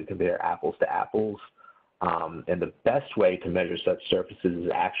always good to compare apples to apples. And the best way to measure such surfaces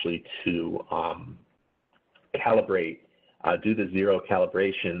is actually to calibrate, do the 0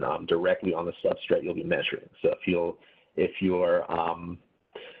 calibration directly on the substrate you'll be measuring. So if you're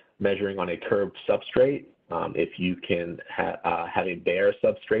measuring on a curved substrate, if you can have a bare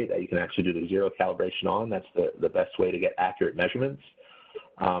substrate that you can actually do the 0 calibration on, that's the best way to get accurate measurements.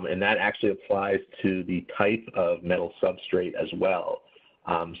 And that actually applies to the type of metal substrate as well.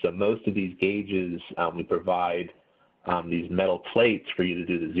 So most of these gauges, we provide these metal plates for you to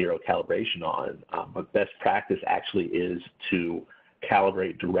do the 0 calibration on, but best practice actually is to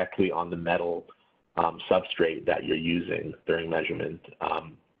calibrate directly on the metal substrate that you're using during measurement,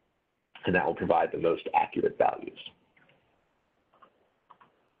 and that will provide the most accurate values.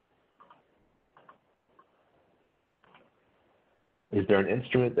 Is there an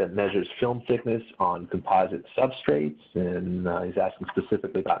instrument that measures film thickness on composite substrates? And he's asking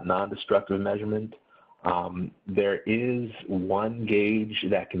specifically about non-destructive measurement. There is one gauge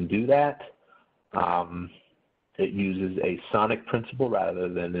that can do that. It uses a sonic principle rather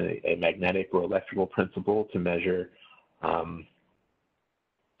than a magnetic or electrical principle to measure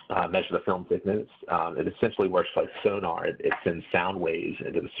the film thickness. It essentially works like sonar. It sends sound waves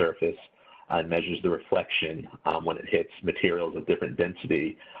into the surface and measures the reflection when it hits materials of different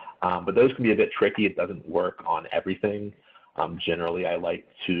density. But those can be a bit tricky. It doesn't work on everything. Generally, I like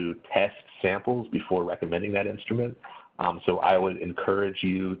to test samples before recommending that instrument. So I would encourage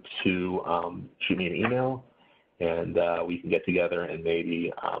you to shoot me an email, and we can get together and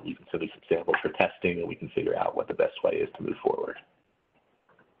maybe you can send me some samples for testing, and we can figure out what the best way is to move forward.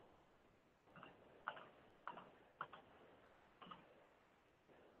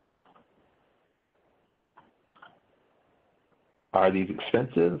 Are these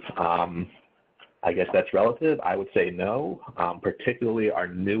expensive? I guess that's relative. I would say no, particularly our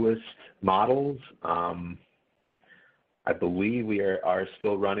newest models. I believe we are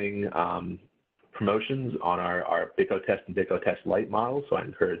still running promotions on our BICOTEST and BICOTEST Lite models, so I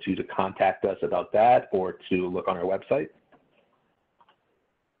encourage you to contact us about that or to look on our website.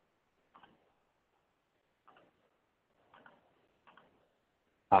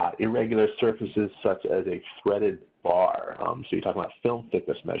 Irregular surfaces such as a threaded bar. So you're talking about film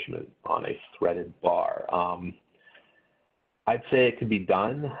thickness measurement on a threaded bar. I'd say it could be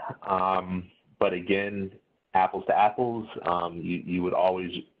done, but again, apples to apples, you would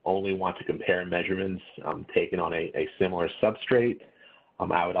always only want to compare measurements taken on a similar substrate.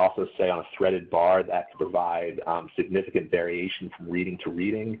 I would also say on a threaded bar that could provide significant variation from reading to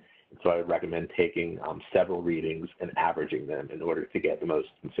reading. So I would recommend taking several readings and averaging them in order to get the most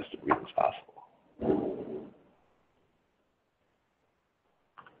consistent readings possible.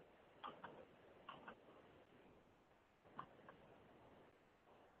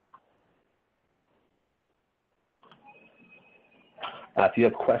 If you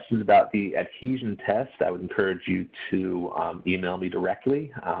have questions about the adhesion test, I would encourage you to email me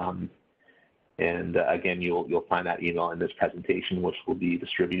directly. Again, you'll find that email in this presentation, which will be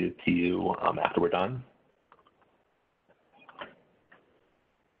distributed to you after we're done.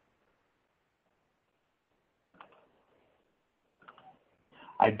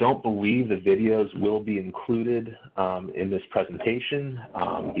 I don't believe the videos will be included in this presentation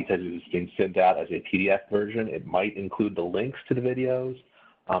because it is being sent out as a PDF version. It might include the links to the videos,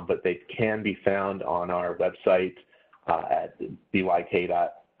 but they can be found on our website at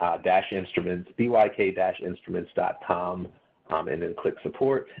byk-instruments.com, and then click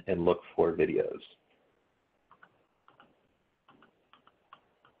support and look for videos.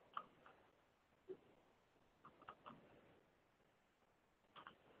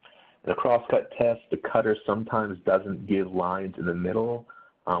 The crosscut test, the cutter sometimes doesn't give lines in the middle.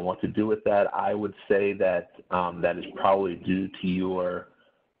 What to do with that? I would say that that is probably due to your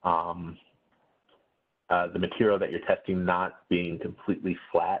the material that you're testing not being completely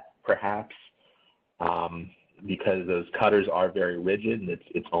flat, perhaps, because those cutters are very rigid, and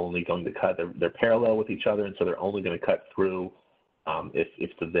it's only going to cut. They're parallel with each other, and so they're only going to cut through if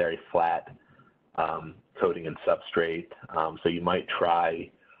it's a very flat coating and substrate. So you might try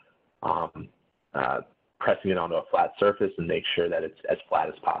pressing it onto a flat surface and make sure that it's as flat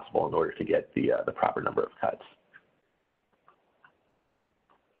as possible in order to get the proper number of cuts.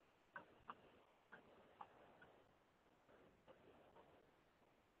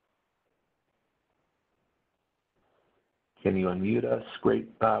 Can you unmute us?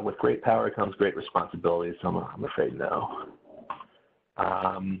 With great power comes great responsibility, so I'm afraid no.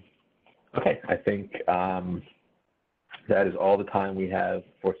 Okay, I think that is all the time we have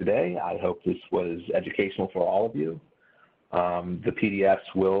for today. I hope this was educational for all of you. The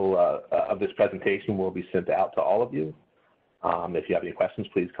PDFs of this presentation will be sent out to all of you. If you have any questions,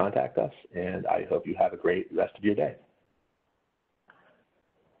 please contact us, and I hope you have a great rest of your day.